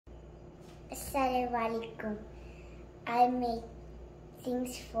Assalamualaikum. I make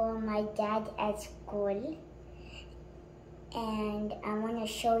things for my dad at school, and I want to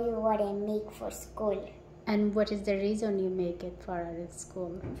show you what I make for school. And what is the reason you make it for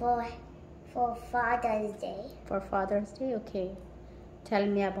school? For Father's Day. For Father's Day? Okay. Tell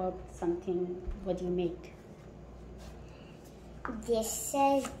me about something, what you make. This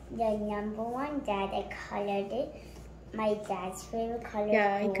says the number one dad. I colored it. My dad's favorite color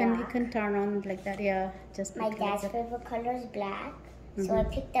is black. You can turn on like that. Yeah, just my dad's favorite color is black. So I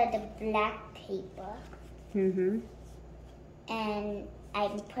picked out the black paper. And I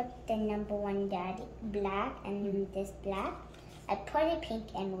put the number one dad black and this black. I put it pink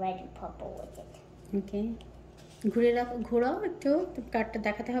and red and purple with it. Okay. ঘোরাও একটু কার্ডটা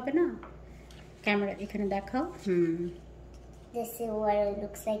দেখাতে হবে না camera এখানে দেখাও This is what it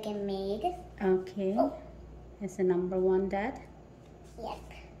looks like I made. Okay. It's the number one dad. Yep.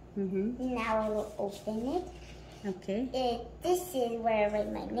 Now I will open it. Okay. This is where I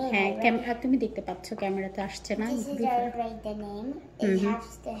write my name. হ্যাঁ তুমি দেখতে পাচ্ছ ক্যামেরাতে আসছে না This is where I write the name. It has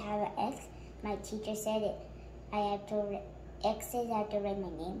to have an X. My teacher said it. I have to X's. I have to write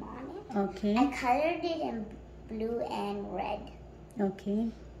my name on it. Okay. I colored it in blue and red. Okay.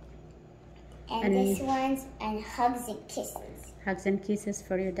 And this one's and hugs and kisses. Hugs and kisses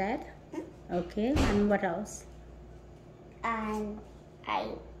for your dad. Okay. And what else?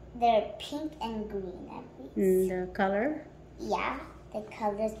 They're pink and green. The color? Yeah, the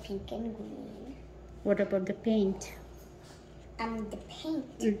color's pink and green. What about the paint? The paint.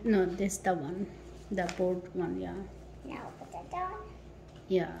 No, this the one, the board one. Yeah. Now put that down.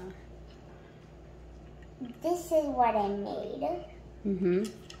 Yeah. This is what I made.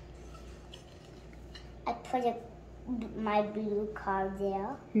 I put my blue car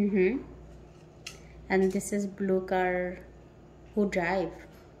there. And this is blue car. Who drive?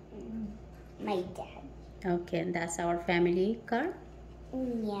 My dad. Okay, and that's our family car?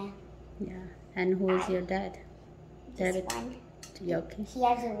 Yeah. Yeah. And who is your dad? This one. Okay. He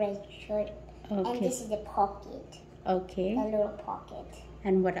has a red shirt. Okay. And this is the pocket. Okay. The little pocket.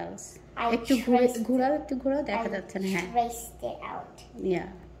 And what else? একটু ঘোরাও দেখা যাচ্ছে না হ্যাঁ traced it out. Yeah.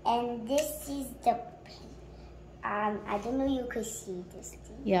 And this is the I don't know you could see this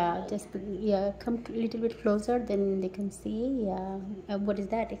thing. Yeah, just come a little bit closer, then they can see. Yeah. What is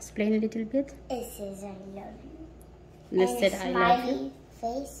that? Explain a little bit. It says I love you. This said I love you.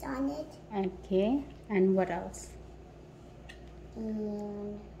 Face on it. Okay. And what else?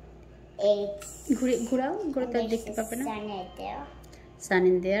 It's ঘোরাও দেখতে পাবে না sun right there. Sun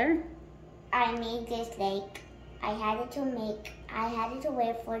in there. I made this like I had it to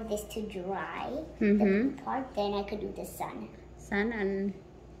wait for this to dry. The part, then I could do the sun. Sun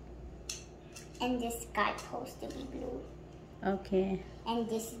and this sky supposed to be blue. Okay. And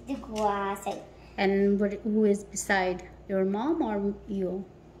this is the grass. And who is beside your mom or you?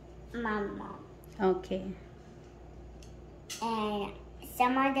 My mom. Okay. And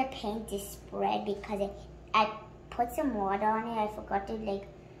some of the paint is spread because I put some water on it. I forgot to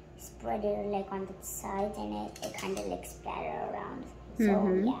spread it on the sides, and it kind of splatter around. So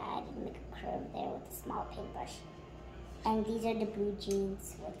yeah, I didn't make a curve there with a small paintbrush. And these are the blue jeans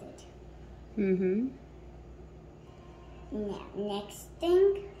with it. Now, next thing,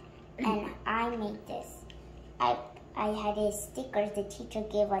 and I made this. I had a stickers. The teacher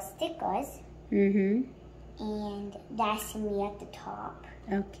gave us stickers. And that's me at the top.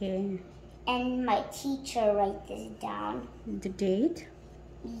 Okay. And my teacher write this down. The date?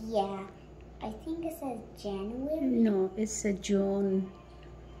 Yeah. I think it says January. No, it's June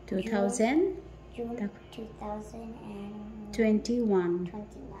 2000. June 2021. 21.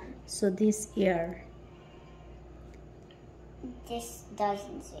 So this year. This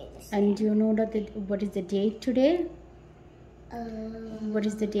doesn't say the same. And do you know what is the date today? What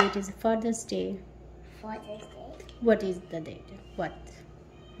is the date? Is Father's Day. Father's Day. What is the date? What?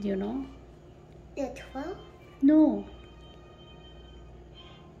 Do you know? The 12th? No.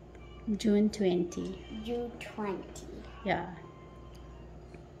 June 20. June 20. Yeah.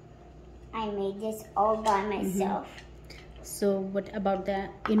 I made this all by myself. So what about the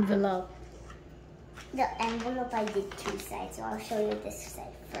envelope? The envelope I did two sides, so I'll show you this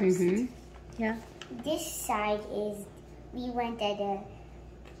side first. Yeah. This side is, we went at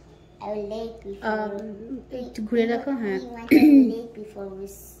a lake before. We went at a lake before. It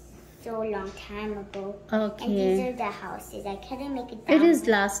was so long time ago. Okay. And these are the houses. I couldn't make it that It is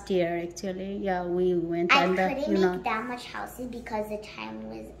last year actually. Yeah, we went I couldn't make that much houses because the time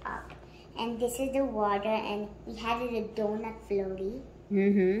was up. And this is the water, and we had a donut floaty.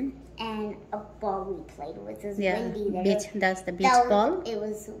 and a ball we played with. It was Yeah, windy there. beach. That's the beach ball. It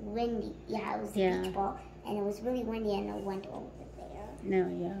was windy. Yeah, it was the beach ball, and it was really windy, and it went over there. No,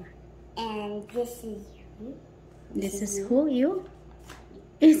 yeah. And this is you. This is who you?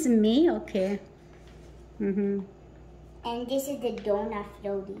 It's me. Okay. And this is the donut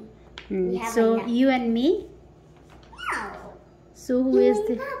floaty. So you and me. No. So who is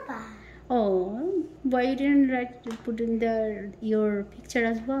the? Papa. Oh, why you didn't put in your picture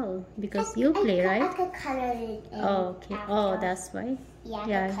as well? Because you play, right? I could color it in. Oh, okay. After. Oh, that's why. Yeah.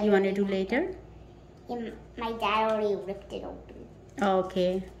 Yeah, you want to do later? Yeah, my dad already ripped it open. Oh,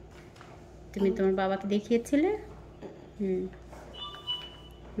 okay. তুমি তোমার বাবাকে দেখিয়েছিলে?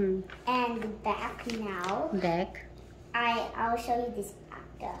 And the back now. Back. I'll show you this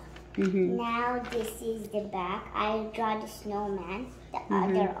after. Now this is the back. I draw the snowman. The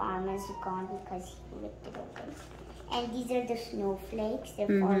other arm is gone because he ripped it open. And these are the snowflakes.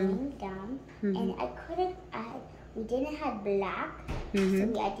 They're falling down. And we didn't have black, so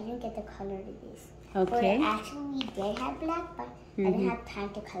I didn't get the color to this. Okay. But actually we did have black, but I didn't have time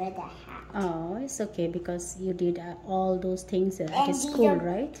to color the hat. Oh, it's okay because you did all those things at school,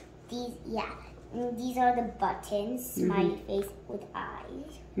 right? These are the buttons, smiley face with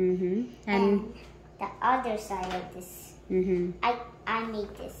eyes. And the other side of this, I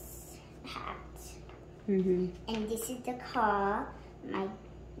made this hat. And this is the car.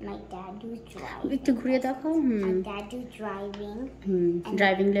 My dad was driving. একটু ঘুরিয়ে দেখাও। My dad was driving.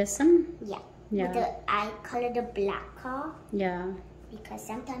 Driving lesson? Yeah. Yeah. I colored the black car. Yeah. Because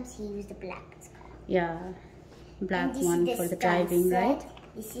sometimes he used the black car. Yeah. Black one for the driving, right?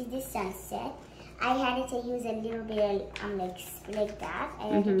 This is the sunset. I had to use a little bit of like that. I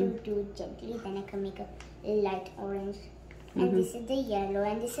had to do it gently, then I can make a light orange. And this is the yellow,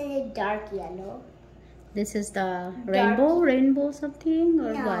 and this is the dark yellow. This is the rainbow something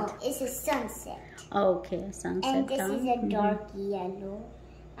or what? No, it's a sunset. Oh, okay, sunset. And this is a dark yellow.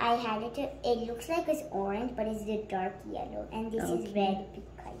 I had it looks like it's orange, but it's the dark yellow. And this is red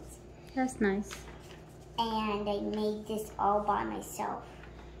because. That's nice. And I made this all by myself.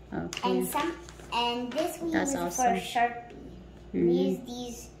 Okay. And this we use for Sharpie. We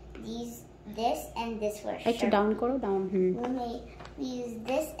use this and this for Sharpie. Actually, down koro, down. We use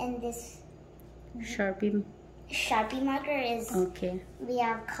this and this. Sharpie marker is. Okay. We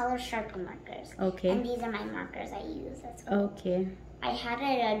have color Sharpie markers. Okay. And these are my markers I use. Okay. I had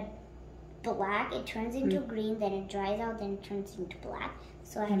it at black. It turns into green, then it dries out, then it turns into black.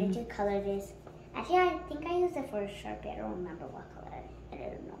 So I had to color this. Actually, I think I used it for a Sharpie. I don't remember what color. I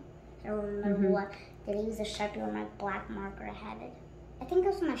don't know. I don't remember what. Did I use a Sharpie or my black marker? I had it. I think it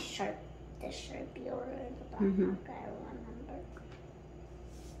was my the Sharpie or the black marker. I don't remember.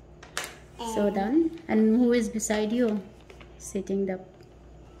 So done. And who is beside you, sitting up?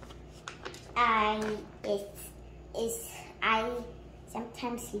 I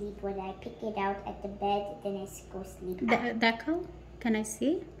sometimes sleep when I pick it out at the bed, then I go sleep. Dekho? Can I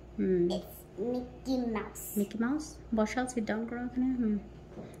see? It's Mickey Mouse. Mickey Mouse? বসাও, sit down করো ওখানে।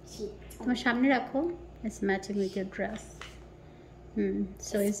 তোমার সামনে রাখো। It's matching with your dress.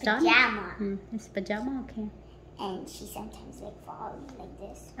 So it's done? Pajama. It's pajama, okay. And she sometimes falls like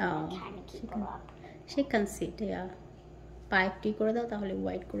this. Oh, I'm trying to keep her up. She can sit, yeah. পাইপটি করে দাও তাহলে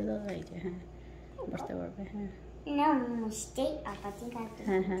white করে দাও, এই যে হ্যাঁ বসতে পারবে, হ্যাঁ। No, stay up. I think I have to.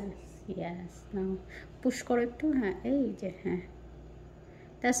 হ্যাঁ, yes. Now push করো একটু, হ্যাঁ, এই যে হ্যাঁ।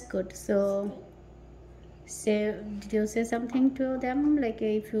 That's good. So did you say something to them? Like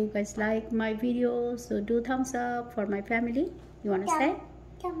if you guys like my videos, so do thumbs up for my family. You want to say?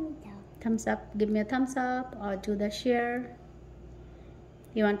 Thumbs up. Give me a thumbs up or do the share.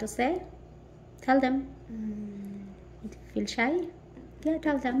 You want to say? Tell them. Feel shy? Yeah,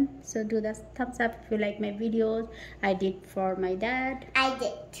 tell them. So do the thumbs up if you like my videos. I did for my dad. I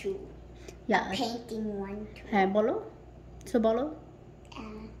did too. Yeah. A painting one too. হ্যাঁ বলো। So বলো।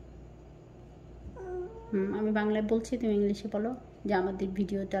 আমি বাংলায় বলছি, তুমি ইংলিশে বলো যে আমাদের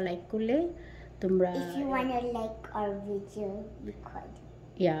ভিডিওটা লাইক করলে তোমরা। If you want to like our video, you could.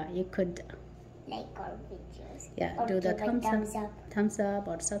 Yeah, you could like our videos. Yeah, or do the thumbs up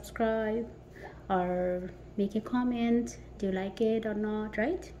or subscribe or make a comment. Do you like it or not,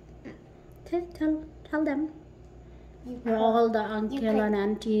 right? Tell them. All the uncle and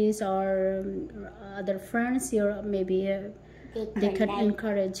aunties or other friends, maybe they can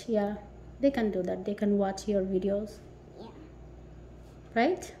encourage. Yeah, they can do that. They can watch your videos. Yeah.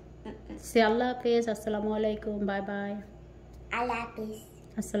 Right? Say Allah Hafiz, Assalamu alaikum, bye bye. Allah Hafiz.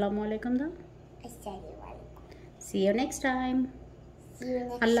 Assalamu alaikum da. Assalamu alaikum. See you next time. See you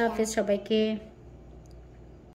next Allah time. Hafiz সবাইকে।